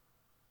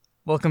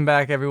Welcome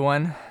back,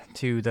 everyone,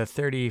 to the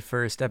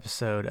 31st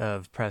episode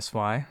of Press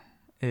Y.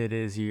 It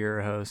is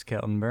your host,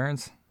 Kelton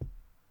Burns.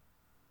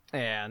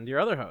 And your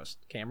other host,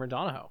 Cameron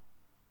Donahoe.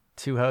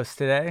 Two hosts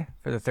today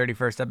for the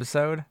 31st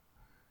episode.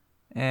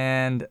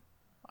 And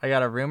I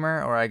got a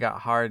rumor or I got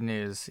hard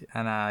news,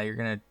 and I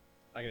gotta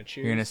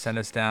choose. you're gonna send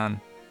us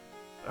down.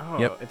 Oh,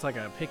 Yep. It's like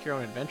a pick your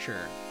own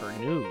adventure for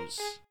news.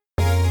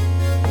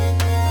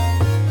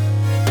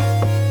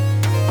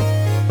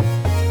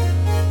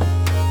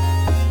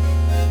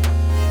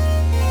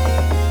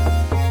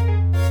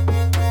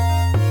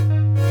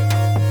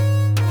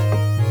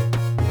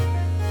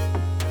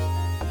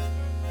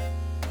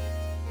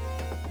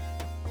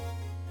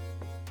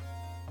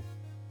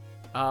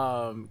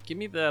 Give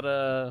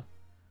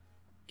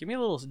me a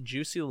little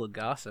juicy little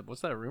gossip.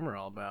 What's that rumor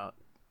all about?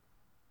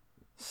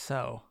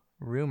 So,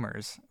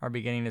 rumors are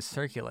beginning to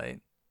circulate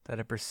that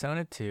a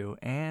Persona 2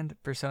 and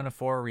Persona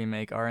 4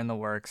 remake are in the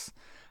works.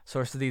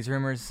 Source of these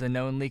rumors is a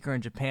known leaker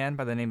in Japan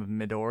by the name of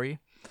Midori,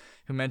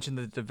 who mentioned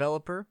that the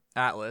developer,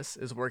 Atlas,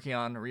 is working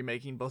on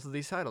remaking both of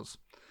these titles.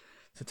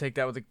 So take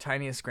that with the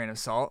tiniest grain of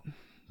salt,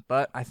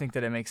 but I think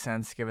that it makes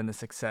sense given the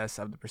success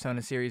of the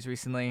Persona series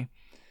recently.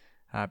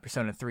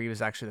 Persona 3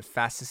 was actually the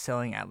fastest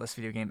selling Atlas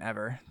video game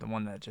ever, the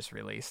one that just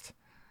released.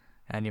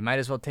 And you might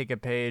as well take a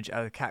page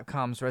out of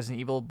Capcom's Resident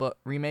Evil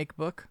remake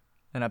book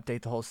and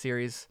update the whole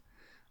series.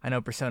 I know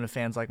Persona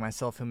fans like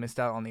myself who missed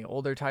out on the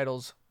older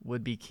titles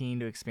would be keen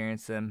to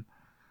experience them,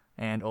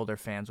 and older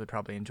fans would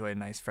probably enjoy a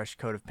nice fresh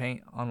coat of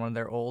paint on one of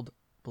their old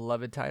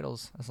beloved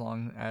titles as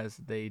long as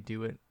they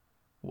do it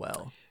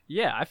well.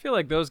 Yeah, I feel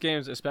like those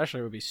games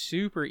especially would be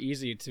super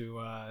easy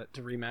to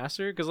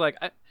remaster because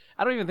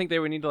I don't even think they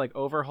would need to like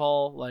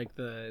overhaul like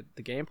the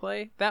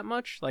gameplay that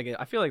much. Like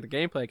I feel like the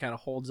gameplay kind of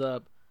holds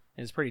up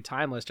and is pretty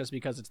timeless just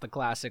because it's the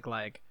classic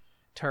like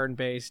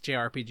turn-based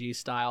JRPG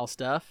style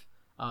stuff.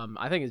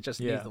 I think it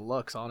just needs the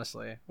looks,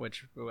 honestly,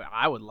 which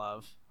I would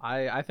love.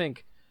 I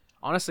think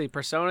honestly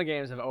Persona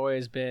games have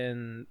always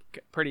been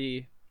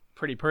pretty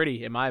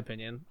in my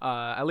opinion.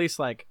 At least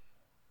like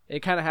it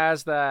kind of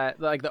has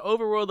that, like the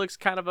overworld looks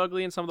kind of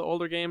ugly in some of the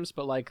older games,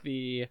 but like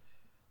the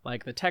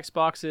text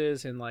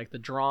boxes and like the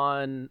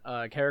drawn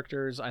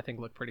characters I think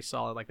look pretty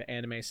solid. Like the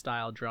anime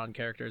style drawn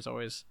characters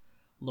always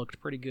looked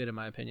pretty good in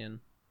my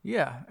opinion.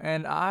 Yeah,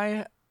 and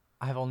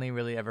I've only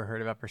really ever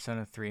heard about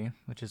Persona 3,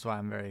 which is why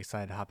I'm very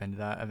excited to hop into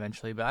that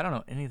eventually, but I don't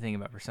know anything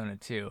about Persona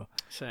 2.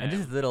 Same. And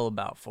just little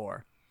about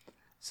 4.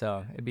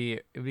 So it'd be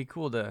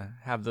cool to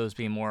have those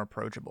be more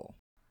approachable.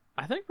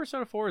 I think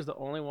Persona 4 is the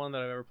only one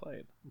that I've ever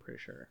played. I'm pretty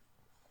sure.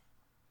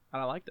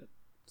 And I liked it.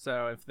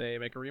 So if they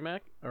make a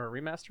remake or a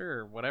remaster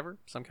or whatever,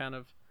 some kind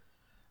of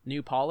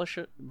new polish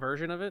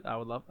version of it, I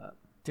would love that.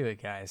 Do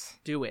it, guys.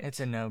 Do it. It's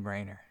a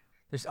no-brainer.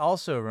 There's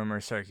also a rumor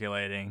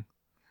circulating.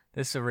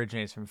 This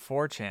originates from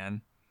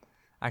 4chan.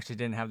 I actually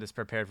didn't have this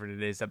prepared for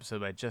today's episode,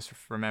 but I just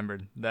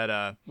remembered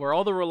that where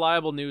all the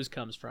reliable news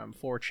comes from,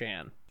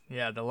 4chan.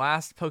 Yeah, the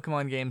last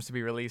Pokemon games to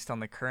be released on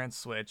the current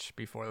Switch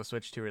before the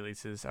Switch 2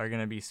 releases are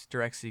going to be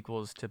direct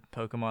sequels to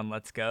Pokemon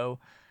Let's Go,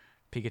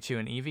 Pikachu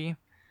and Eevee,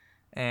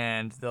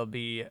 and they'll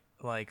be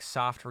like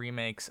soft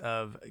remakes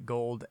of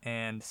Gold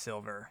and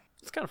Silver.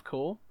 It's kind of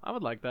cool. I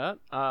would like that.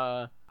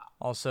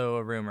 Also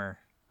a rumor.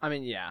 I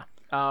mean, yeah.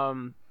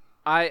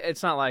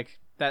 It's not like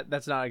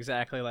that's not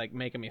exactly like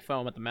making me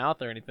foam at the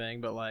mouth or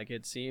anything, but like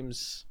it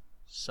seems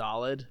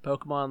solid.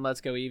 Pokemon Let's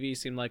Go Eevee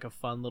seemed like a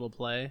fun little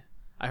play.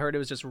 I heard it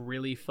was just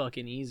really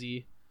fucking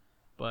easy,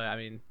 but I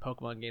mean,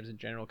 Pokemon games in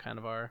general kind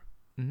of are.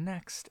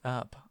 Next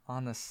up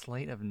on the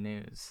slate of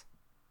news,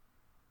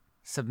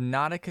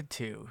 Subnautica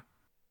 2.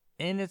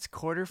 In its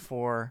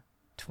Q4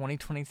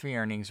 2023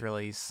 earnings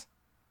release,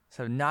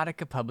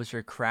 Subnautica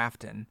publisher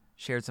Krafton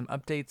shared some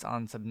updates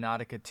on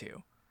Subnautica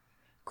 2.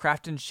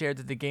 Krafton shared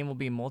that the game will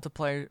be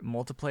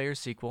multiplayer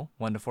sequel,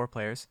 1 to 4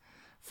 players,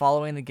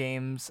 following the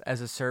games as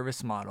a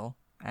service model,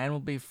 and will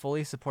be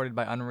fully supported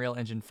by Unreal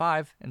Engine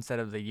 5 instead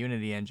of the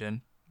Unity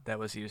engine that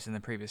was used in the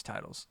previous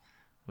titles.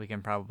 We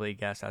can probably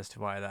guess as to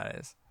why that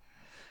is.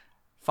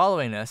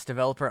 Following this,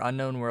 developer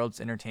Unknown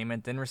Worlds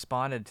Entertainment then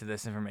responded to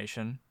this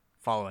information,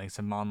 following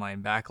some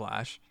online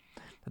backlash,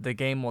 that the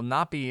game will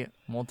not be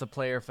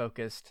multiplayer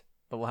focused,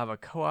 but will have a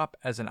co-op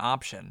as an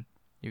option.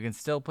 You can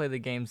still play the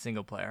game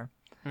single player.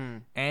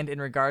 And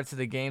in regards to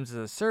the games as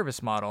a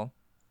service model,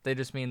 they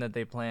just mean that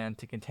they plan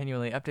to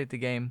continually update the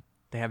game.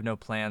 They have no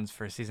plans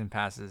for season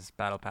passes,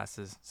 battle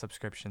passes,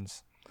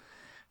 subscriptions.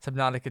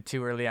 Subnautica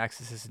 2 Early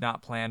Access is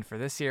not planned for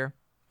this year,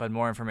 but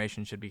more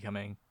information should be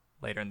coming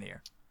later in the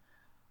year.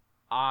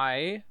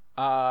 I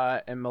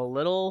am a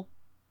little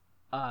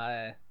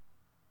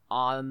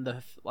on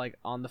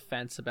the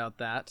fence about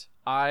that.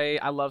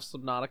 I love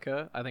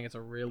Subnautica. I think it's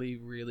a really,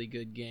 really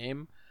good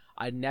game.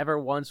 I never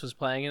once was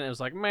playing it and it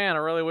was like, man, I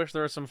really wish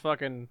there was some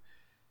fucking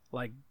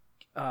like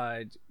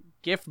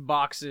gift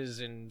boxes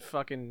and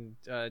fucking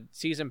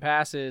season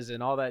passes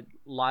and all that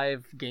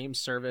live game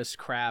service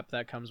crap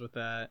that comes with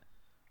that.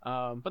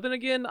 But then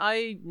again,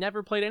 I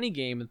never played any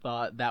game and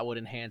thought that would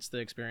enhance the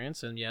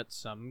experience, and yet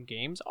some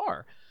games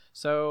are.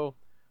 So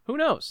who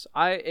knows?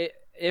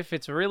 if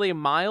it's really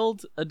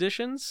mild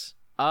additions,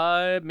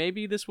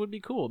 maybe this would be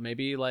cool.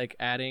 Maybe like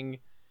adding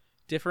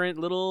different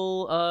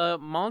little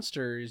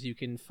monsters you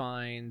can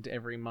find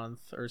every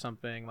month or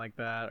something like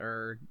that,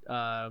 or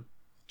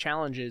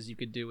challenges you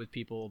could do with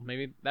people.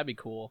 Maybe that'd be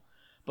cool.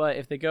 But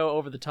if they go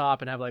over the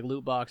top and have like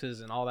loot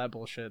boxes and all that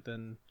bullshit,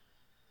 then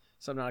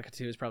Subnautica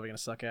 2 is probably gonna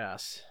suck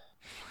ass.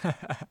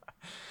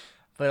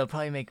 But it'll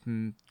probably make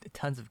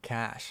tons of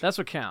cash. That's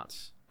what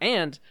counts.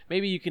 And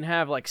maybe you can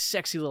have like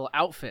sexy little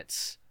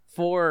outfits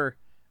for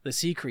the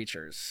sea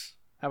creatures.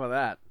 How about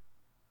that?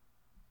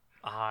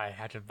 I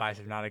had to buy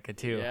Subnautica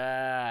 2.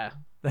 Yeah.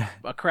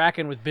 A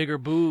kraken with bigger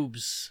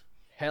boobs.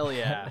 Hell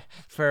yeah.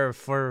 for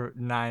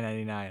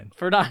 $9.99.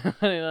 For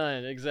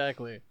 $9.99,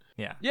 exactly.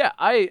 Yeah. Yeah,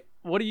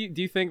 what do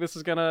you think this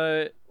is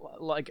gonna,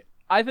 like,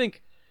 I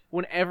think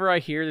whenever I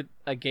hear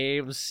a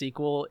game's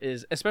sequel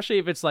is, especially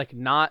if it's like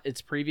not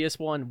its previous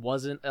one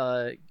wasn't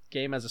a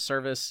game as a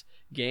service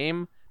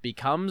game,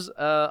 becomes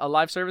a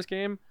live service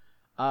game,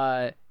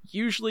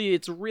 usually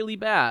it's really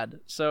bad.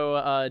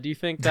 So do you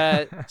think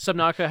that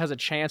Subnautica has a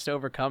chance to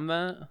overcome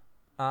that?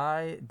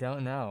 I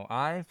don't know.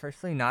 I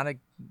personally not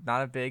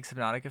a big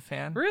Subnautica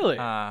fan. Really?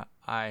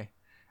 I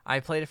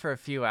played it for a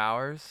few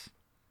hours,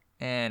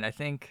 and I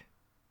think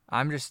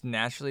I'm just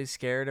naturally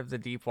scared of the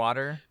deep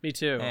water. Me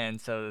too.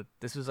 And so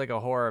this was like a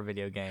horror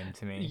video game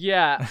to me.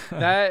 Yeah,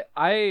 that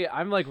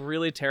I'm like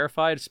really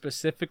terrified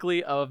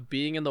specifically of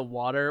being in the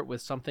water with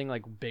something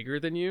like bigger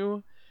than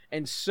you.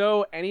 And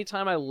so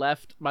anytime I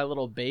left my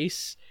little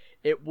base,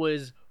 it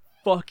was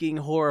fucking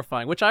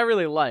horrifying, which I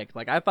really liked.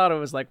 Like I thought it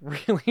was like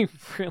really,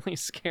 really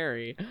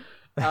scary.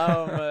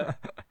 And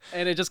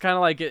it just kind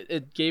of like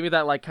it gave me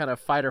that like kind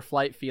of fight or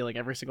flight feeling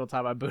every single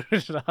time I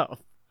booted it up.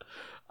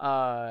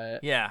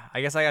 Yeah,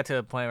 I guess I got to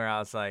a point where I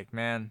was like,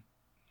 man,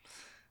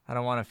 I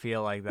don't want to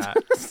feel like that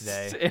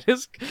today.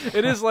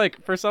 It is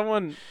like for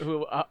someone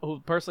who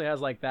personally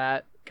has like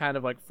that kind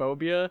of like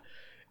phobia,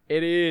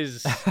 it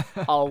is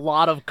a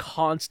lot of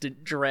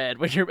constant dread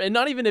when you're, and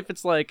not even if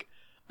it's like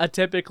a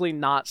typically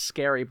not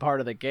scary part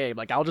of the game.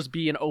 Like I'll just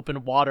be in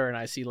open water and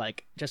I see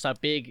like just a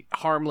big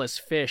harmless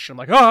fish. I'm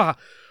like, ah.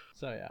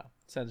 So yeah,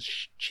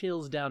 sends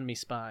chills down me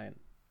spine.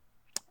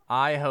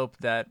 I hope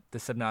that the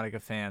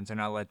Subnautica fans are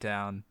not let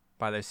down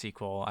by their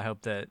sequel. I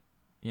hope that,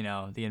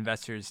 the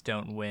investors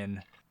don't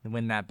win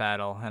that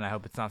battle, and I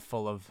hope it's not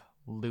full of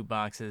loot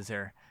boxes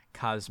or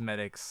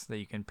cosmetics that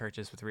you can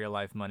purchase with real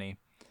life money.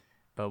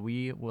 But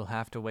we will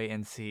have to wait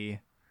and see.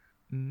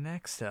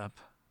 Next up,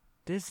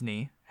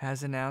 Disney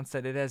has announced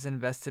that it has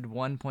invested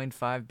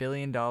 $1.5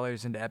 billion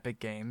into Epic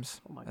Games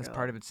as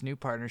part of its new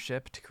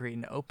partnership to create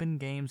an open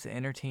games and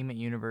entertainment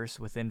universe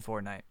within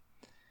Fortnite.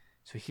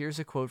 So here's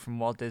a quote from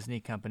Walt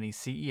Disney Company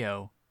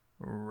CEO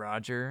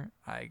Robert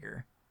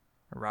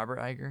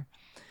Iger.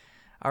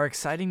 Our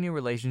exciting new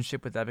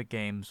relationship with Epic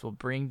Games will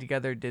bring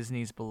together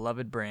Disney's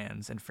beloved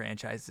brands and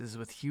franchises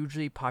with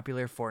hugely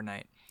popular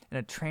Fortnite in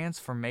a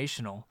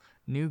transformational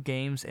new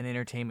games and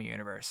entertainment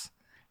universe.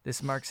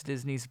 This marks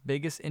Disney's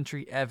biggest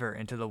entry ever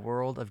into the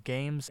world of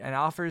games and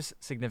offers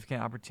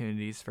significant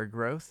opportunities for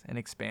growth and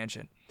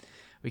expansion.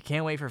 We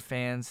can't wait for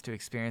fans to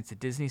experience the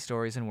Disney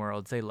stories and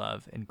worlds they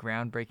love in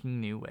groundbreaking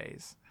new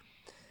ways.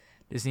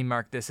 Disney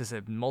marked this as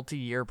a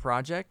multi-year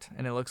project,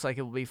 and it looks like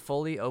it will be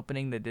fully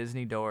opening the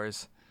Disney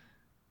doors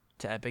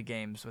to Epic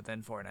Games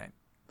within Fortnite.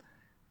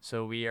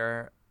 So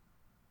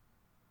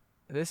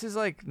this is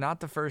like not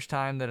the first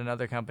time that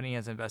another company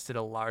has invested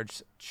a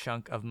large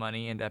chunk of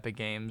money into Epic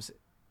Games,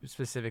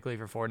 specifically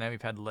for Fortnite.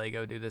 We've had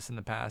Lego do this in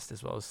the past,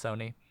 as well as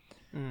Sony.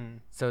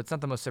 So it's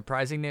not the most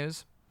surprising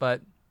news,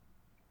 but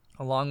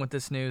along with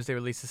this news, they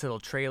released this little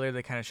trailer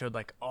that kind of showed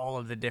like all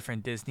of the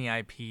different Disney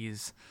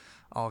IPs,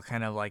 all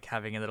kind of like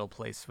having a little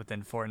place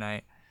within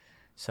Fortnite.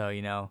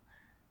 So,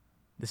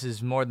 this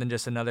is more than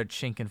just another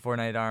chink in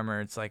Fortnite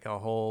armor. It's like a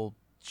whole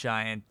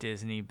giant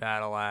Disney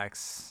battle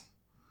axe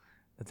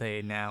that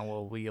they now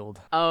will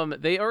wield.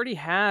 They already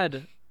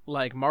had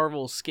like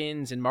Marvel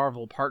skins and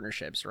Marvel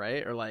partnerships,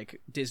 right? Or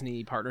like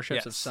Disney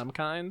partnerships of some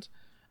kind.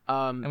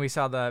 And we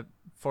saw that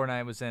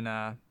Fortnite was in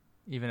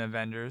even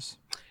Avengers,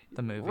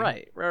 the movie.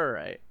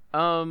 Right.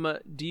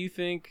 Do you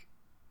think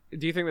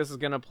this is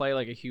gonna play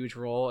like a huge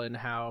role in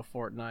how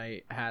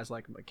Fortnite has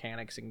like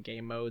mechanics and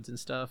game modes and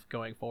stuff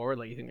going forward?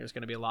 Like, you think there's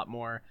gonna be a lot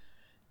more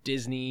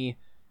Disney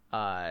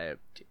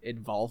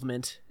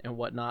involvement and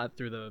whatnot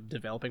through the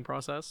developing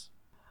process?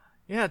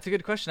 Yeah, it's a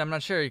good question. I'm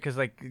not sure because,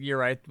 like, you're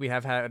right. We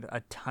have had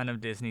a ton of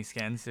Disney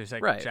skins. There's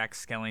like Jack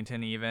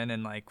Skellington even,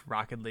 and like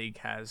Rocket League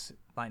has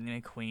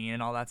Lightning McQueen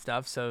and all that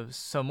stuff. So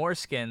more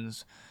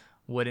skins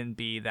wouldn't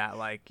be that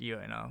like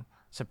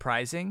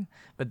surprising.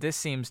 But this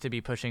seems to be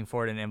pushing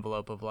forward an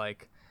envelope of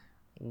like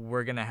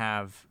we're gonna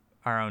have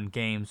our own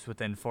games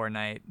within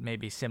Fortnite,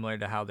 maybe similar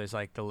to how there's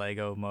like the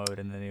Lego mode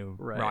and the new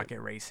Rocket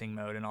Racing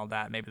mode and all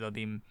that. Maybe there'll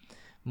be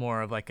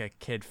more of like a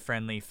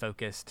kid-friendly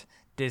focused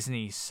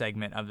Disney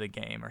segment of the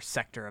game or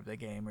sector of the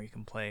game where you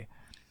can play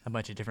a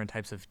bunch of different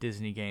types of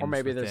Disney games. Or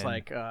maybe there's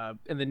like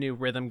in the new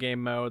rhythm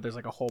game mode, there's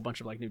like a whole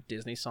bunch of like new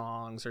Disney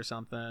songs or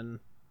something.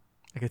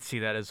 I could see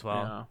that as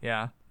well.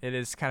 Yeah. It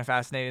is kind of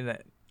fascinating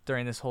that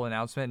during this whole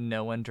announcement,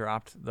 no one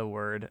dropped the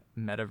word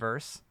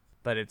metaverse,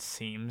 but it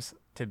seems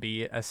to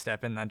be a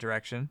step in that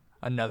direction.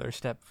 Another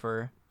step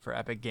for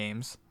Epic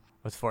Games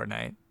with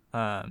Fortnite.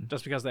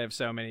 Just because they have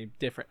so many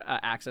different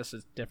access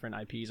to different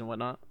IPs and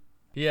whatnot.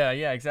 Yeah,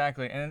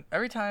 exactly. And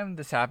every time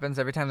this happens,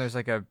 every time there's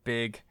like a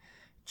big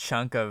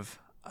chunk of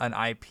an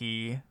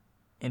IP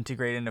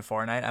integrated into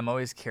Fortnite, I'm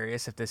always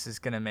curious if this is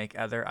going to make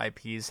other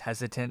IPs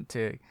hesitant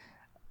to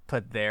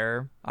put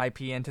their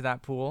IP into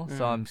that pool.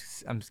 So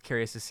I'm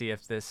curious to see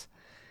if this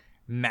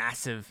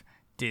massive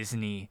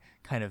Disney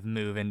kind of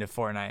move into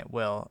Fortnite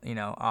will,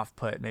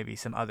 off-put maybe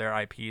some other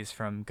IPs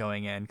from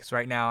going in. Because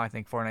right now, I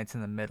think Fortnite's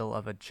in the middle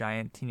of a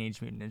giant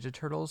Teenage Mutant Ninja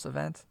Turtles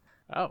event.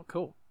 Oh,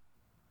 cool.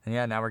 And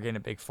yeah, now we're getting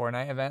a big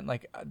Fortnite event.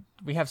 Like,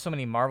 we have so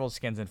many Marvel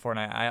skins in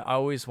Fortnite. I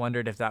always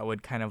wondered if that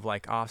would kind of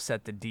like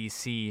offset the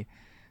DC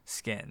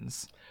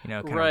skins,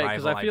 right?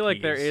 Because I feel IPs.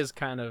 like there is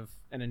kind of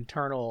an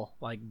internal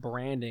like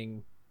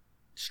branding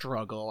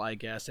struggle, I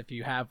guess, if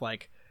you have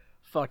like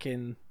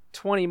fucking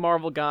 20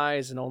 Marvel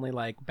guys and only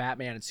like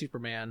Batman and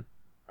Superman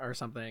or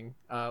something.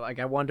 Like,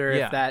 I wonder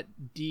if that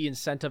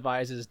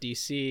de-incentivizes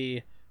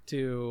DC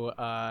to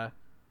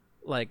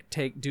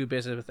do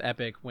business with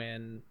Epic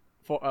when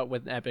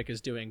Epic is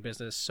doing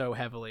business so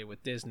heavily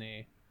with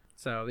Disney.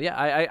 So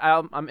yeah,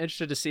 I'm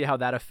interested to see how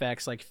that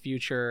affects like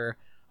future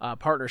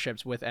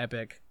partnerships with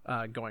Epic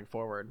going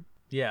forward.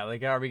 Yeah,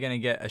 like, are we gonna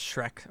get a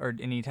Shrek or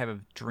any type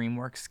of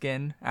DreamWorks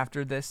skin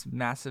after this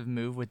massive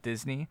move with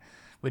Disney?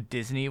 Would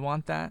Disney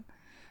want that,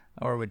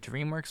 or would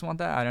DreamWorks want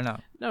that? I don't know.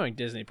 Knowing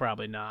Disney,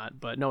 probably not,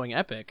 but knowing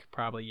Epic,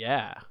 probably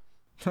yeah.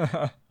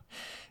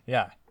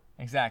 Yeah,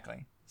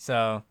 exactly.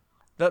 So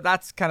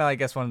that's kind of, I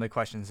guess, one of the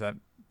questions that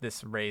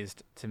this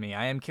raised to me.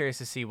 I am curious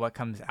to see what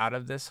comes out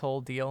of this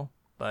whole deal,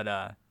 but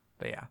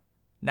yeah.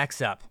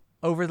 Next up,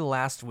 over the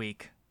last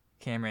week,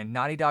 Cameron,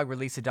 Naughty Dog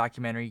released a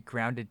documentary,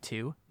 Grounded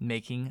 2,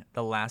 Making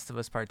The Last of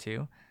Us Part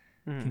 2.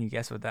 Can you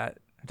guess what that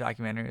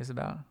documentary is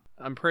about?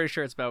 I'm pretty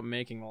sure it's about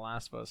Making The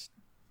Last of Us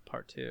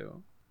Part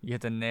 2. You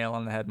hit the nail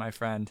on the head, my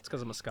friend. It's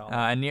because I'm a scholar.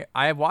 And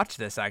I watched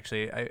this,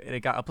 actually.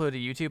 It got uploaded to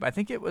YouTube. I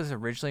think it was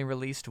originally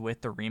released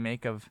with the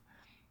remake of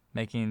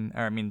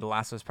The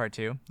Last of Us Part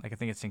 2. Like, I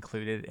think it's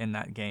included in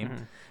that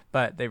game.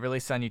 But they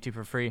released it on YouTube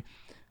for free.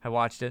 I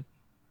watched it.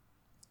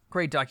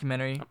 Great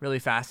documentary. Really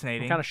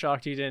fascinating. I'm kind of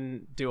shocked you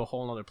didn't do a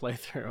whole nother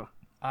playthrough.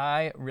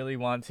 I really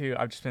want to.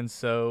 I've just been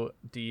so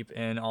deep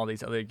in all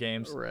these other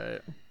games.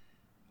 Right.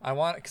 I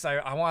want to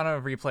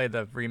replay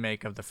the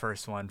remake of the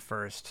first one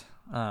first.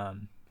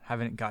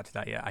 Haven't got to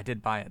that yet. I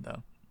did buy it,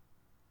 though.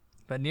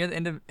 But near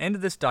the end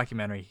of this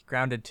documentary,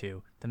 Grounded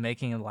 2, The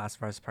Making of The Last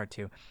of Us Part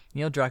 2,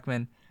 Neil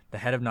Druckmann, the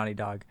head of Naughty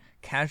Dog,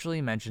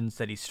 casually mentions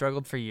that he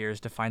struggled for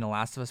years to find The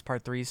Last of Us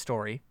Part 3's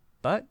story,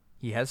 but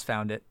he has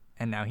found it,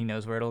 and now he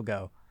knows where it'll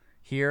go.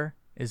 Here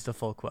is the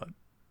full quote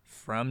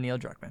from Neil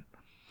Druckmann.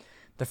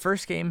 The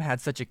first game had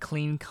such a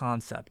clean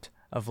concept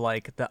of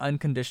like the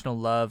unconditional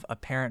love a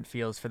parent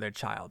feels for their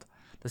child.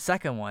 The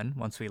second one,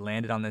 once we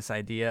landed on this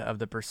idea of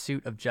the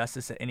pursuit of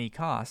justice at any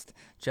cost,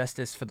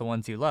 justice for the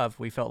ones you love,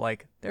 we felt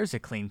like there's a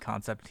clean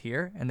concept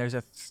here, and there's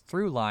a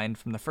through line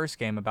from the first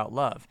game about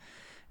love.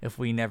 If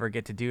we never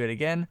get to do it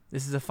again,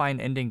 this is a fine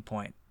ending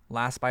point.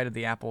 Last bite of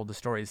the apple, the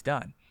story's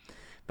done.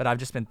 But I've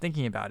just been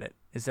thinking about it.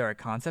 Is there a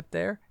concept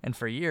there? And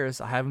for years,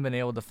 I haven't been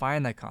able to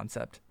find that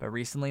concept. But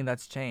recently,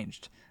 that's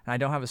changed. And I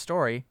don't have a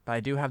story, but I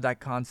do have that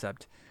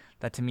concept.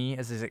 That to me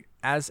is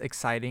as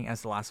exciting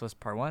as The Last of Us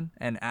Part 1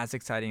 and as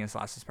exciting as The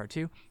Last of Us Part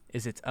 2,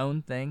 is its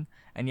own thing,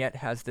 and yet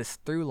has this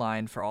through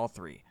line for all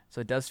three. So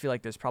it does feel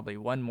like there's probably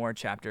one more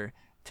chapter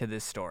to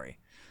this story.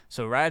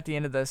 So right at the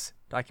end of this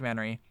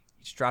documentary,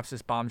 he just drops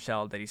this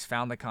bombshell that he's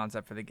found the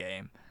concept for the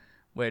game,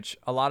 which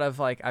a lot of,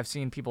 like, I've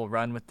seen people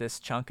run with this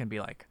chunk and be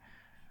like,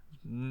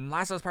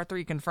 Last of Us Part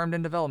 3 confirmed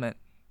in development.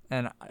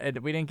 And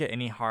we didn't get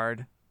any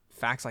hard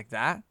facts like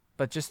that,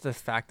 but just the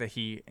fact that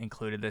he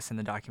included this in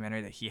the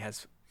documentary, that he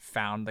has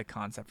found the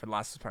concept for The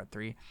Last of Us Part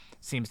 3,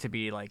 seems to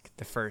be like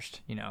the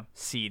first,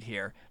 seed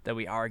here that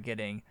we are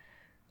getting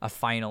a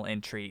final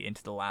entry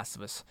into the Last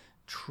of Us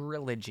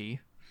trilogy.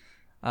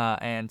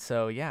 And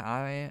so, yeah,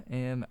 I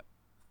am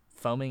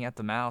foaming at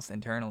the mouth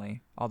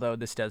internally, although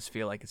this does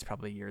feel like it's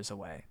probably years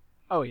away.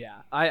 Oh,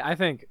 yeah. I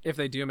think if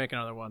they do make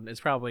another one, it's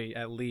probably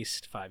at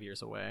least 5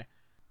 years away.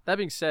 That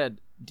being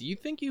said, do you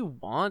think you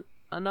want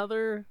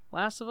another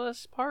Last of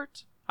Us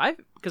part?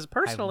 Because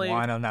personally, I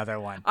want another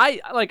one.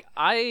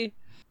 I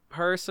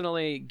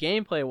personally,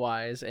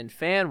 gameplay-wise and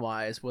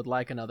fan-wise, would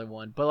like another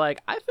one. But,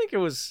 I think it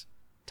was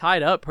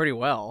tied up pretty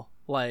well.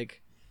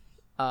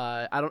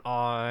 I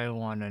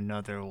want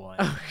another one.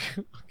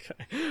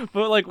 Okay.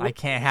 But, I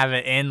can't have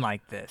it end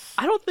like this.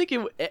 I don't think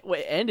it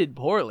ended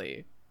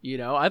poorly.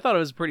 I thought it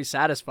was pretty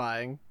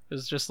satisfying. It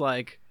was just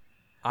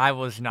I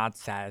was not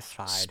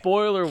satisfied.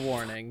 Spoiler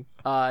warning.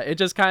 It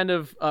just kind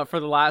of, for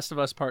The Last of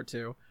Us Part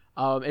 2,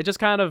 it just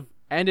kind of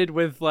ended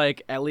with,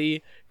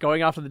 Ellie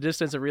going off in the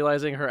distance and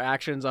realizing her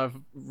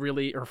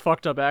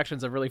fucked up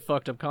actions have really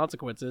fucked up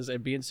consequences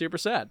and being super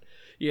sad.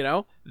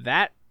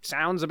 That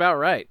sounds about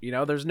right. You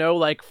know, there's no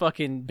like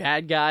fucking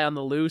bad guy on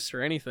the loose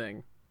or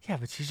anything. Yeah,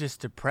 but she's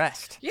just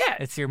depressed. Yeah.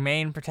 It's your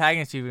main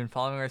protagonist. You've been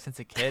following her since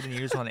a kid, and you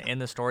just want to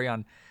end the story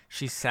on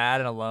she's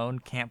sad and alone,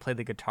 can't play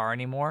the guitar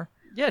anymore.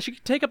 Yeah, she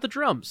could take up the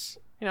drums.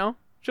 You know,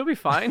 she'll be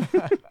fine.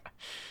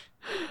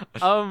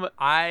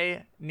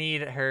 I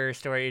need her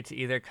story to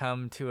either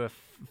come to a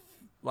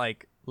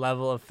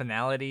level of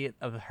finality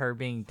of her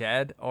being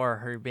dead or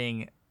her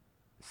being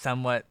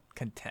somewhat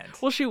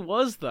content. Well, she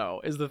was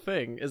though. Is the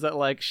thing is that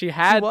like she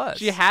had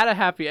a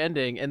happy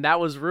ending, and that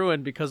was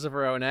ruined because of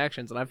her own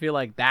actions. And I feel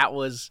like that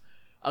was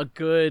a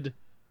good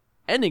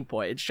ending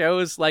point. It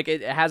shows like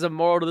it has a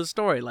moral to the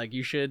story. Like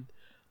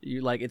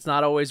it's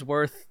not always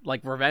worth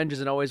like revenge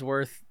isn't always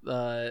worth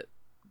the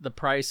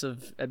price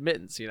of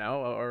admittance, you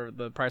know, or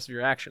the price of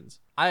your actions.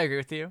 I agree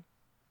with you.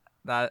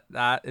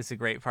 That is a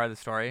great part of the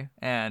story,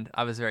 and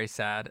I was very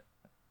sad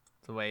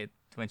the way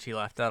when she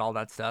left out all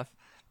that stuff.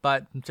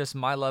 But just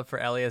my love for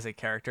Ellie as a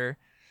character,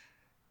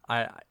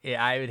 I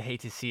would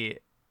hate to see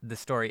the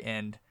story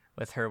end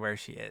with her where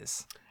she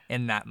is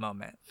in that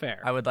moment.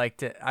 Fair. I would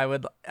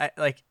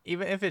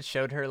even if it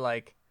showed her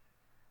like,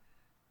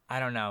 I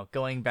don't know,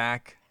 going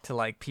back to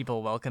like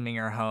people welcoming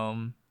her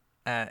home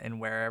in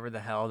wherever the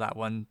hell that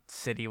one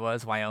city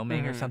was,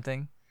 Wyoming or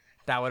something.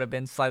 That would have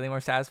been slightly more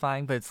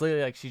satisfying, but it's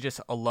literally like she's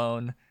just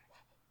alone,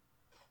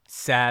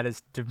 sad,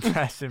 as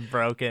depressed and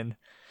broken.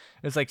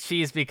 It's like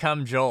she's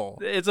become Joel.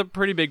 It's a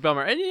pretty big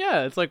bummer, and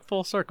yeah, it's like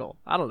full circle.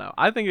 I don't know.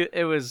 I think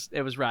it was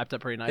wrapped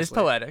up pretty nicely. It's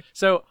poetic.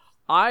 So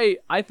I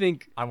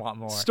think I want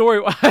more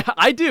story.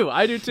 I do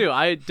too.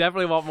 I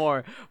definitely want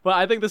more. But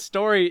I think the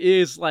story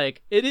is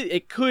like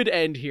it could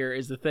end here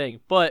is the thing.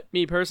 But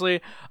me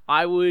personally,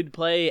 I would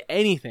play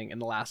anything in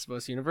the Last of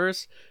Us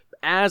universe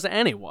as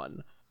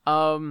anyone.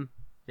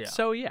 Yeah.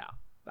 So yeah,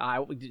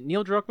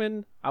 Neil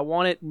Druckmann, I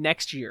want it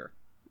next year.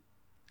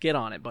 Get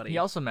on it, buddy. He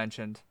also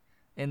mentioned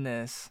in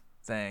this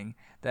thing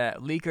that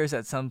leakers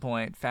at some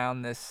point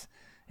found this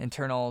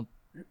internal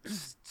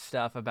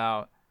stuff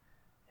about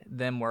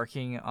them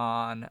working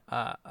on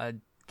a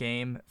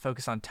game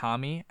focused on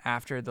Tommy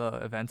after the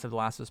events of The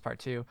Last of Us Part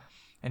 2.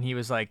 And he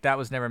was like, that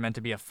was never meant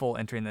to be a full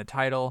entry in the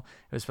title.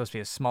 It was supposed to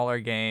be a smaller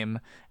game.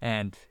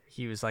 And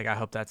he was like, I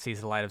hope that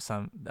sees the light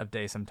of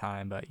day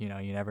sometime, but you know,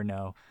 you never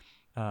know.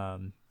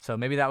 So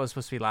maybe that was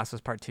supposed to be Last of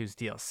Us Part 2's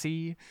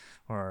DLC,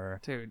 or...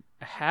 Dude,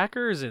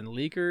 hackers and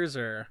leakers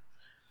are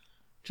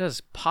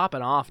just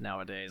popping off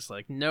nowadays.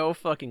 Like, no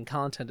fucking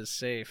content is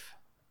safe.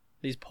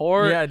 These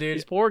poor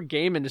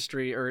game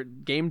industry or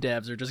game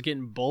devs are just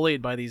getting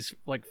bullied by these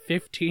like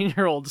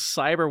 15-year-old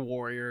cyber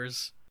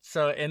warriors.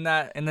 So in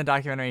the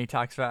documentary, he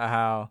talks about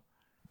how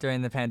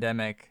during the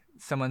pandemic,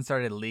 someone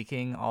started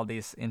leaking all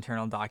these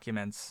internal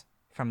documents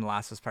from The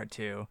Last of Us Part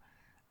 2.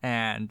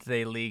 And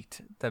they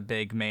leaked the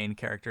big main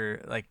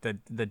character, like the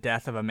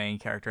death of a main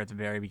character at the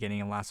very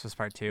beginning of Last of Us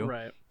Part 2.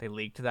 Right. They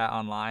leaked that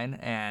online,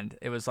 and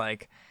it was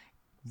like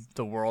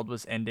the world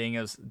was ending.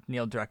 It was,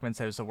 Neil Druckmann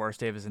said it was the worst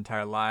day of his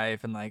entire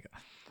life, and like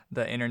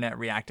the internet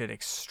reacted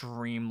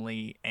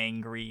extremely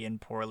angry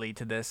and poorly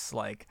to this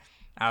like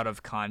out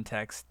of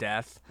context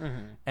death.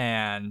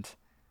 And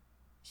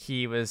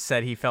he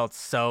said he felt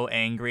so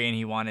angry and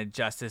he wanted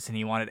justice and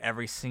he wanted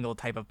every single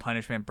type of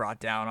punishment brought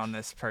down on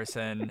this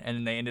person.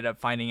 And they ended up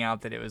finding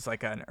out that it was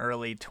like an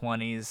early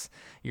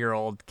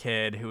 20s-year-old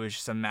kid who was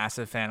just a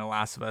massive fan of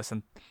Last of Us,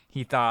 and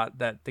he thought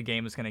that the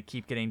game was going to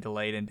keep getting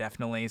delayed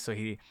indefinitely. So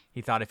he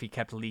thought if he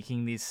kept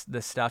leaking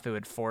this stuff, it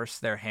would force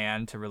their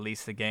hand to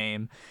release the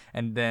game.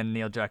 And then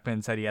Neil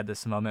Druckmann said he had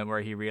this moment where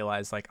he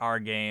realized like our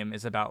game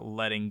is about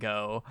letting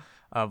go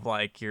of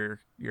like your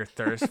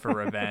thirst for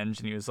revenge.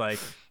 And he was like,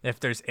 if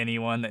there's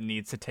anyone that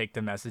needs to take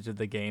the message of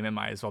the game, it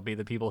might as well be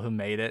the people who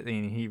made it.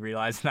 And he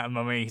realized in that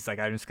moment, he's like,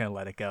 I'm just gonna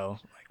let it go.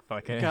 Like,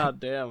 fuck it. God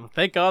damn.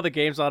 Thank God the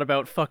game's not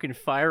about fucking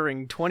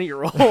firing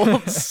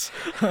 20-year-olds.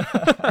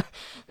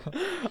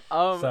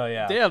 So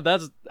yeah. Damn,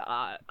 that's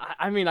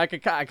I mean, I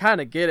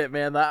kind of get it,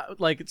 man. That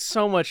like it's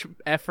so much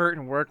effort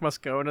and work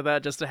must go into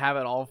that just to have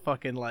it all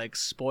fucking like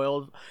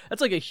spoiled.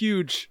 That's like a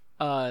huge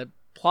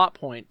plot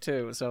point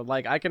too. So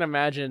like I can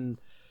imagine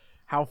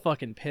how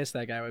fucking pissed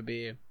that guy would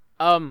be.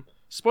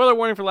 Spoiler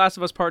warning for Last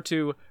of Us Part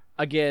 2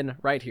 again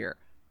right here.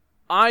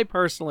 I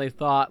personally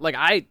thought like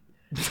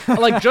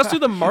just through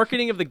the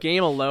marketing of the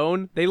game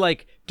alone, they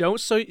like don't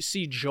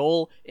see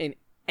Joel in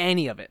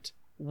any of it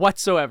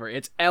whatsoever.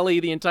 It's Ellie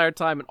the entire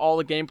time and all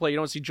the gameplay. You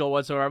don't see Joel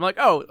whatsoever. I'm like,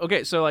 oh,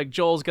 okay, so like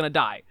Joel's gonna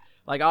die.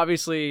 Like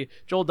obviously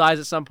Joel dies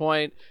at some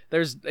point.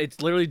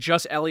 It's literally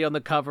just Ellie on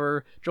the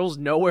cover. Joel's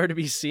nowhere to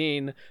be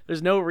seen.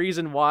 There's no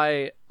reason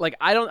why. Like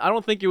I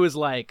don't think it was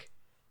like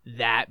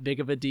that big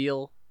of a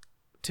deal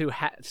to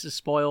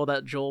spoil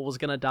that Joel was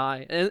gonna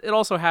die. And it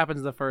also happens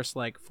in the first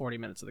like 40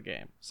 minutes of the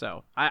game.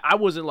 So I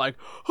wasn't like,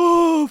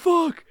 oh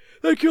fuck,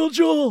 they killed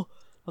Joel.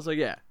 I was like,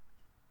 yeah,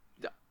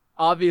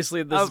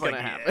 obviously this is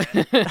gonna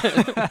happen.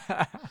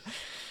 Yeah.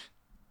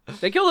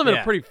 They killed him in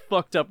a pretty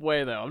fucked up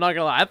way, though. I'm not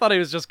gonna lie. I thought he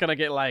was just gonna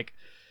get like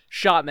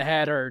shot in the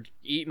head or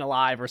eaten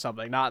alive or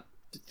something.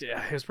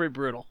 It was pretty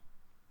brutal.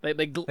 They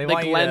They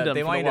blend them.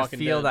 They for want The you to Walking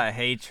feel Dead. that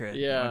hatred.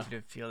 Yeah. They want you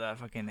to feel that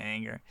fucking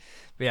anger.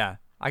 But yeah,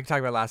 I could talk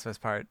about Last of Us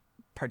part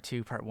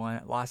 2, part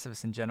 1, Last of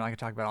Us in general. I could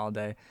talk about it all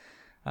day.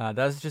 That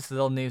was just the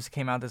little news that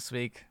came out this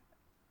week.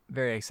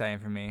 Very exciting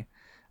for me.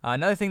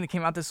 Another thing that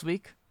came out this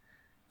week,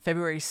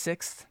 February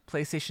 6th,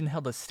 PlayStation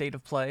held a state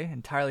of play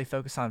entirely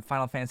focused on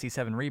Final Fantasy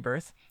VII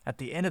Rebirth. At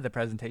the end of the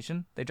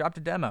presentation, they dropped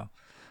a demo,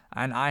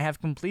 and I have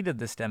completed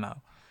this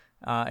demo.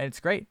 It's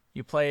great.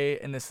 You play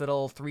in this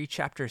little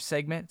 3-chapter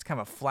segment. It's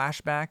kind of a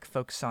flashback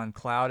focused on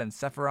Cloud and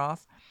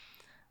Sephiroth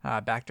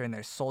back during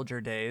their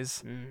soldier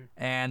days.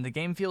 And the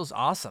game feels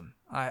awesome.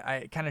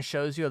 It kind of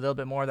shows you a little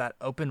bit more of that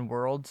open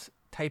world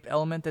type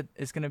element that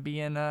is going to be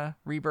in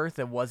Rebirth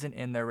that wasn't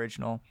in the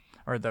original,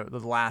 or the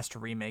last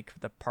remake,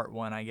 the part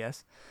 1, I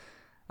guess.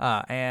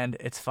 And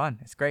it's fun.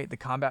 It's great. The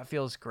combat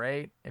feels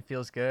great. It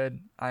feels good.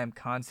 I am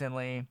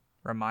constantly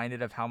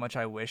reminded of how much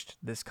I wished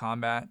this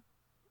combat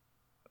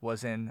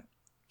was in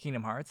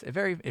Kingdom Hearts.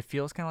 It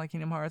feels kind of like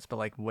Kingdom Hearts, but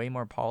like way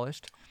more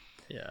polished.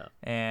 Yeah.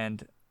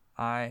 And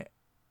I'm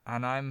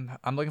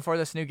looking forward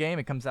to this new game.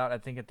 It comes out, I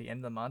think, at the end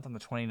of the month on the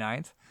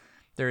 29th.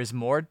 There is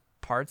more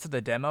parts of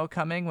the demo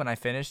coming. When I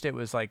finished, it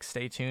was like,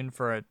 stay tuned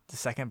for the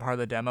second part of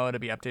the demo to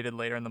be updated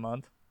later in the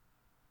month.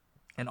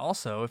 And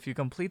also, if you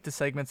complete the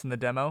segments in the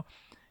demo,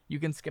 you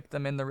can skip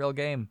them in the real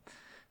game.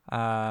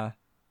 I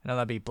know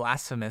that'd be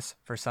blasphemous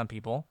for some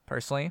people.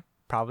 Personally,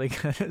 probably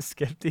gonna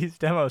skip these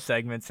demo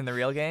segments in the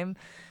real game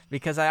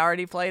because I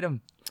already played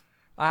them.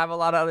 I have a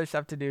lot of other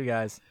stuff to do,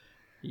 guys.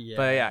 Yeah.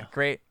 But yeah,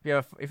 great. If you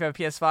have a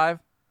PS5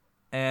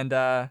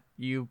 and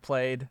you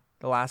played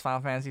the last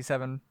Final Fantasy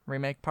VII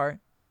remake part,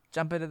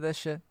 jump into this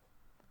shit.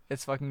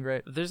 It's fucking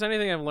great. If there's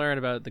anything I've learned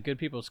about the good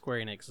people of Square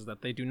Enix is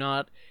that they do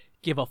not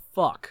give a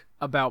fuck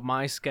about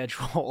my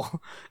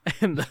schedule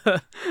and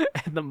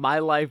my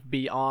life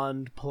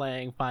beyond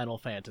playing Final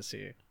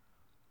Fantasy.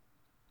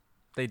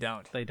 They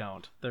don't.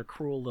 They're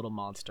cruel little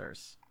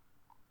monsters.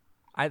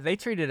 They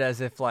treat it as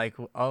if like,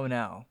 oh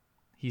no,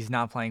 he's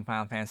not playing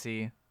Final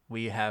Fantasy.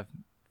 We have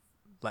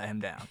let him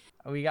down.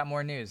 We got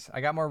more news.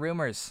 I got more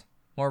rumors.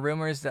 More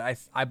rumors that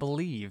I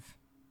believe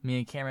me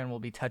and Cameron will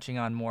be touching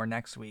on more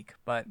next week.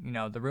 But, you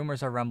know, the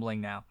rumors are rumbling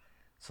now.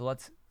 So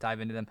let's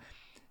dive into them.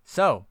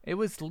 So, it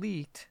was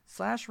leaked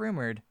 /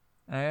 rumored,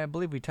 and I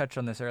believe we touched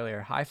on this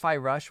earlier. Hi-Fi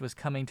Rush was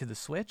coming to the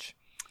Switch.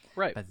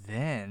 Right. But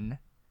then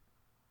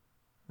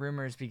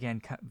rumors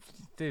began.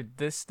 Dude,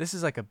 this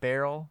is like a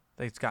barrel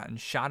that's gotten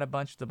shot a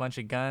bunch with a bunch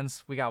of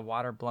guns. We got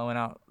water blowing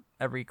out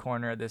every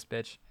corner of this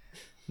bitch.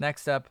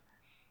 Next up,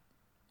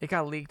 it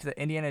got leaked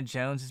that Indiana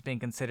Jones is being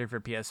considered for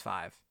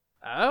PS5.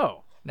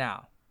 Oh.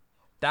 Now,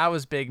 that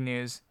was big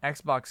news.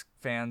 Xbox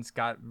fans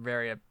got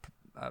very,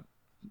 what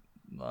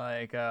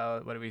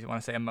do we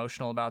want to say,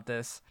 emotional about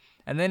this.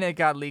 And then it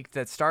got leaked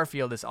that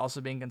Starfield is also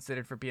being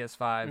considered for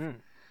PS5,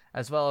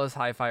 as well as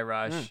Hi-Fi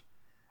Rush,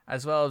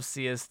 as well as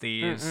Sea of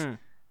Thieves.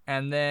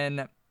 And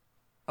then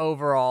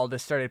overall,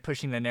 this started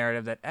pushing the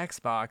narrative that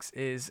Xbox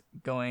is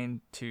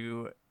going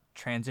to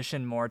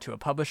transition more to a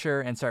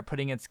publisher and start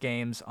putting its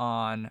games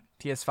on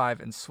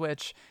PS5 and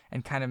Switch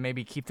and kind of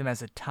maybe keep them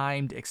as a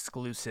timed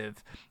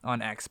exclusive on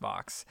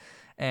Xbox.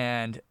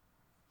 And,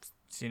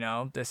 you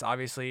know, this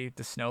obviously,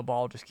 the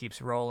snowball just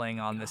keeps rolling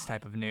on this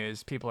type of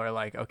news. People are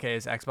like, okay,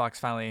 is Xbox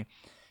finally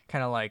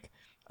kind of like,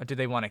 do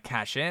they want to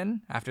cash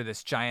in after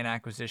this giant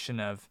acquisition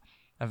of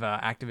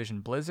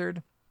Activision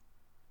Blizzard?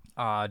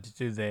 Are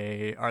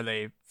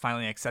they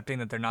finally accepting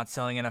that they're not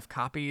selling enough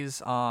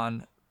copies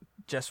on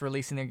just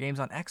releasing their games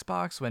on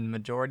Xbox when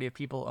majority of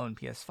people own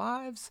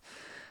PS5s?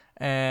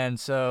 And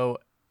so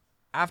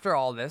after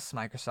all this,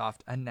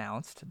 Microsoft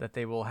announced that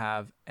they will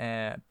have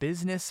a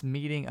business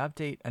meeting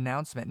update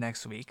announcement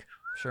next week.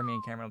 I'm sure me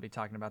and Cameron will be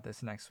talking about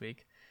this next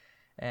week.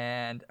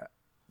 And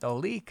the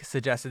leak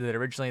suggested that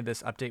originally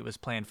this update was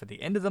planned for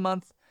the end of the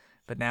month,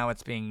 but now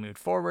it's being moved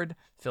forward.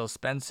 Phil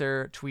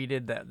Spencer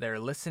tweeted that they're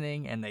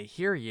listening and they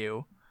hear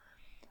you.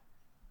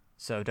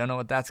 So don't know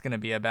what that's going to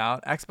be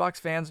about. Xbox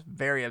fans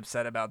very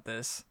upset about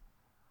this.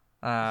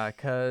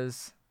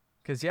 Cause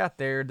yeah,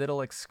 they're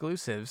little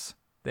exclusives.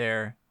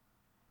 They're,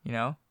 you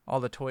know, all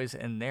the toys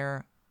in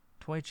their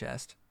toy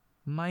chest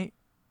might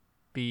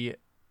be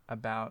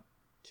about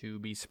to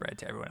be spread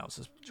to everyone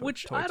else's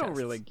Which toy I don't chests.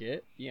 really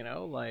get, you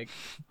know, like,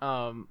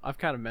 I've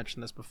kind of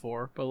mentioned this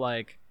before, but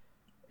like,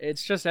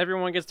 it's just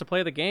everyone gets to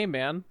play the game,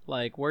 man.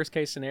 Like, worst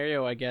case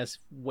scenario, I guess,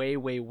 way,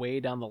 way, way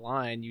down the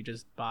line, you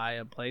just buy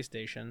a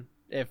PlayStation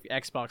if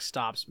Xbox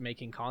stops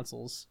making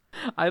consoles.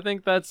 I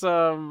think that's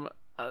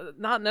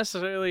not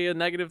necessarily a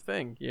negative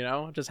thing, you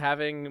know? Just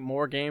having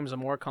more games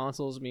and more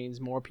consoles means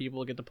more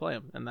people get to play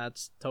them, and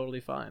that's totally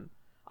fine.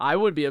 I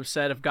would be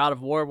upset if God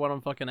of War went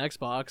on fucking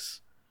Xbox.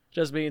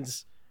 Just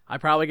means I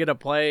probably get to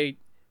play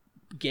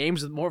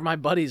games with more of my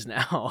buddies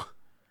now.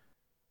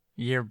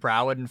 Your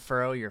brow wouldn't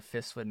furrow, your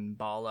fist wouldn't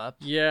ball up.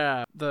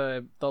 Yeah,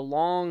 the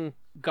long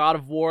God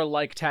of War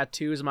like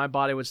tattoos in my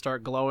body would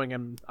start glowing,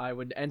 and I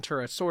would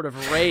enter a sort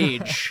of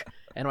rage,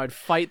 and I'd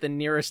fight the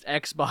nearest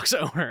Xbox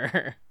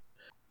owner.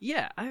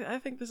 Yeah, I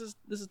think this is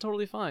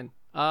totally fine.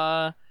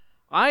 I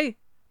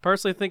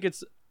personally think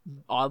it's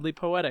oddly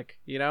poetic,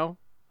 you know?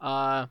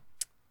 A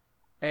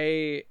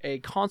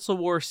console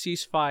war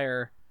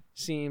ceasefire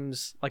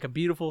seems like a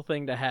beautiful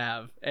thing to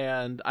have,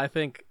 and I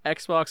think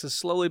Xbox has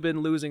slowly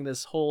been losing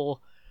this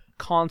whole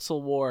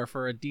console war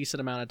for a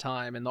decent amount of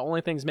time, and the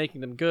only things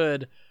making them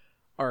good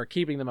or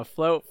keeping them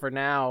afloat for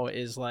now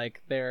is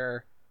like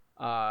their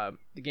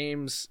the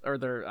games or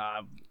their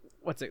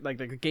like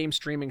the game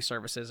streaming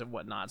services and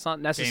whatnot. It's not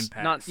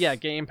necessarily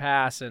Game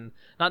Pass, and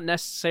not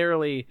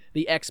necessarily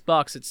the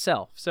Xbox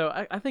itself.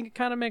 So I think it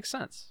kind of makes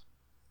sense.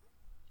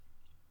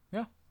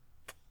 Yeah,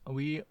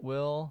 we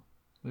will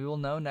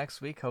know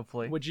next week.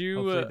 Hopefully,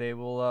 Hopefully they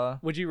will.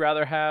 Would you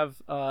rather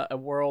have a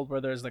world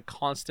where there's the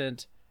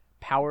constant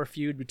power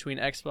feud between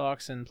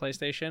Xbox and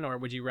PlayStation, or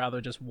would you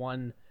rather just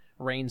one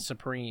reign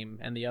supreme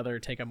and the other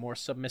take a more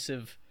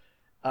submissive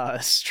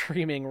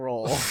streaming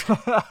role?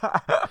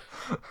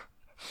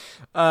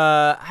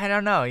 I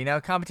don't know. You know,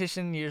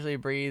 competition usually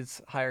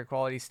breeds higher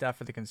quality stuff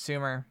for the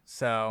consumer.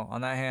 So on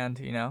that hand,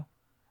 you know,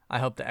 I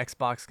hope the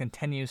Xbox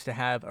continues to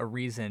have a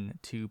reason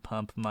to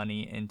pump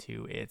money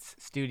into its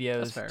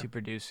studios to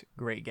produce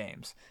great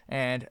games.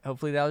 And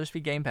hopefully that'll just be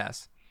Game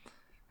Pass.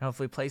 And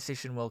hopefully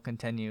PlayStation will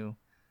continue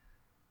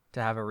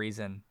to have a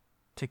reason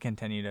to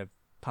continue to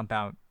pump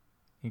out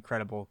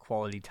incredible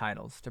quality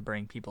titles to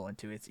bring people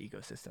into its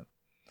ecosystem.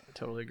 I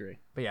totally agree.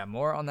 But yeah,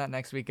 more on that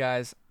next week,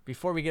 guys.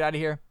 Before we get out of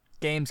here,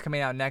 games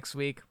coming out next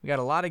week. We got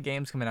a lot of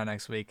games coming out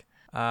next week.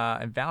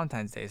 And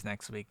Valentine's Day is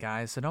next week,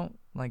 guys. So don't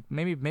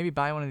maybe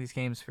buy one of these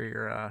games for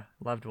your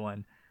loved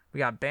one. We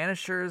got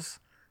Banishers,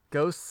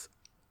 Ghosts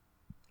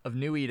of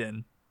New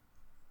Eden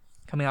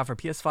coming out for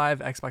PS5,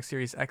 Xbox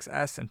Series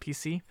XS, and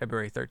PC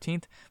February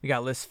 13th. We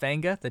got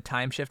Lisfanga, the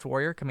Time Shift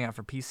Warrior, coming out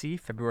for PC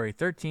February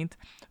 13th.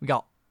 We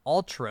got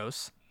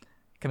Ultros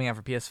coming out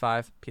for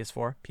PS5,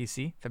 PS4,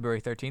 PC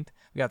February 13th.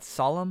 We got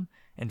Solemn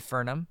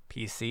Infernum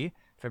PC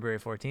February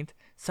 14th.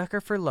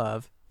 Sucker for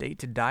Love, Date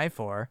to Die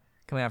For,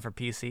 coming out for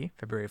PC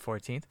February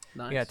 14th.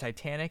 Nice. We got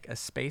Titanic, A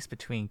Space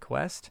Between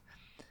coming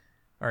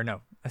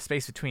out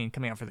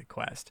for the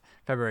Quest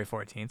February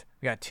 14th.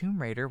 We got Tomb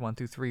Raider 1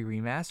 through 3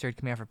 Remastered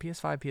coming out for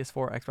PS5,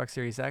 PS4, Xbox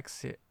Series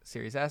X,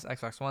 Series S,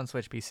 Xbox One,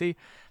 Switch, PC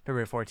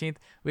February 14th.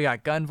 We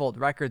got Gunvolt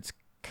Records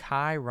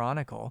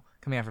Chironicle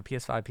coming out for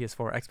PS5,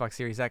 PS4, Xbox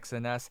Series X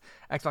and S,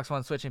 Xbox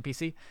One, Switch, and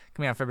PC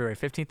coming out February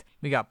 15th.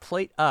 We got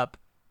Plate Up,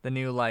 the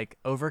new like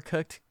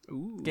Overcooked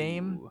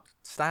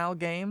style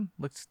game.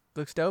 Looks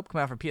dope.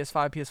 Coming out for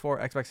PS5,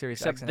 PS4, Xbox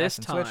Series X and S,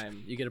 and Switch. Except this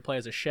time you get to play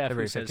as a chef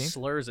February who says 15th.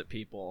 slurs at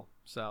people.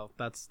 So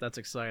that's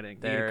exciting. You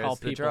get There's to call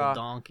the people draw.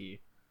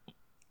 donkey.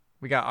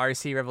 We got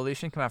RC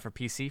Revolution coming out for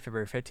PC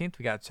February 15th.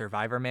 We got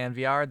Survivor Man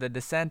VR, The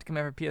Descent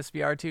coming out for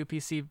PSVR 2,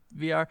 PC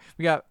VR.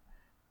 We got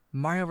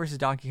Mario vs.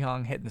 Donkey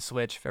Kong hitting the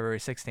Switch February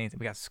 16th.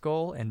 We got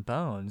Skull and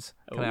Bones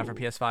coming out for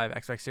PS5,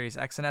 Xbox Series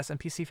X and S, and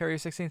PC February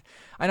 16th.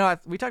 I know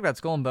we talked about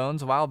Skull and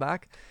Bones a while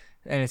back,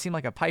 and it seemed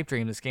like a pipe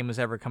dream this game was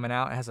ever coming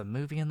out. It has a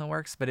movie in the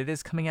works, but it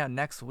is coming out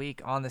next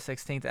week on the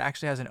 16th. It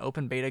actually has an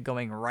open beta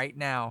going right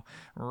now.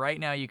 Right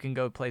now you can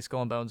go play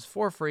Skull and Bones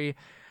for free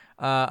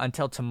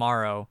until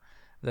tomorrow,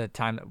 the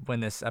time when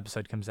this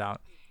episode comes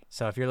out.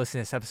 So if you're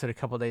listening to this episode a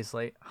couple days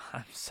late,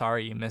 I'm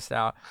sorry you missed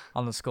out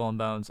on the Skull and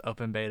Bones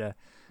open beta.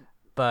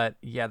 But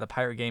yeah, the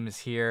pirate game is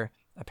here.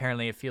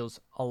 Apparently it feels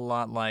a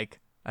lot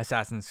like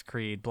Assassin's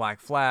Creed Black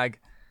Flag.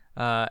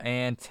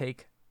 And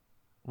take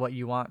what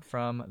you want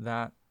from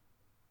that.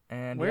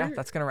 And yeah,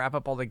 that's going to wrap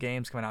up all the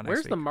games coming out next week.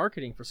 Where's the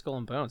marketing for Skull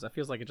and Bones? That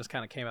feels like it just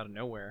kind of came out of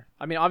nowhere.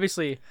 I mean,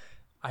 obviously,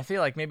 I feel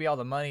like maybe all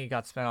the money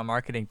got spent on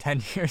marketing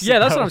 10 years ago. Yeah,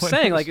 that's what I'm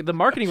saying. Like, the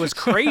marketing was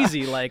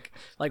crazy like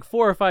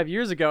 4 or 5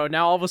 years ago.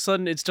 Now all of a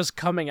sudden it's just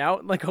coming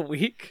out in like a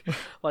week.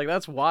 Like,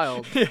 that's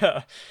wild.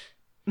 Yeah.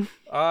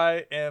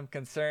 I am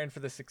concerned for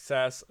the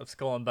success of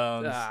Skull and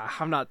Bones.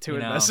 I'm not too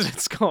invested in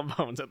Skull and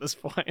Bones at this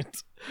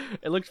point.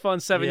 It looked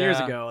fun 7 years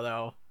ago,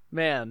 though.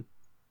 Man.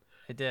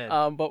 It did.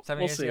 But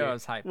 7 years ago, I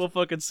was hyped. We'll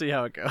fucking see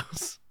how it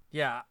goes.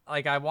 Yeah,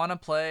 like I want to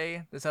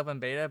play this open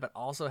beta, but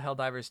also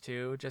Helldivers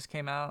 2 just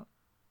came out,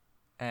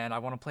 and I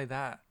want to play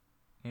that.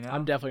 You know,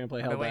 I'm definitely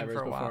gonna play Helldivers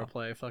before while. I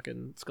play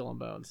fucking Skull and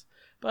Bones.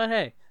 But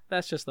hey,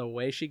 that's just the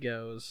way she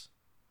goes.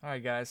 All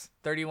right, guys.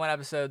 31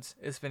 episodes.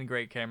 It's been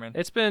great, Cameron.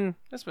 It's been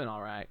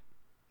all right.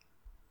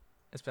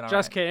 It's been all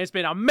Just right. kidding. It's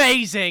been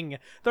amazing.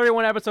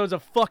 31 episodes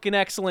of fucking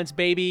excellence,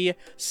 baby.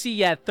 See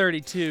ya at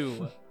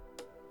 32.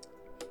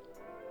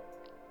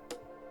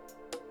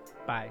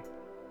 Bye.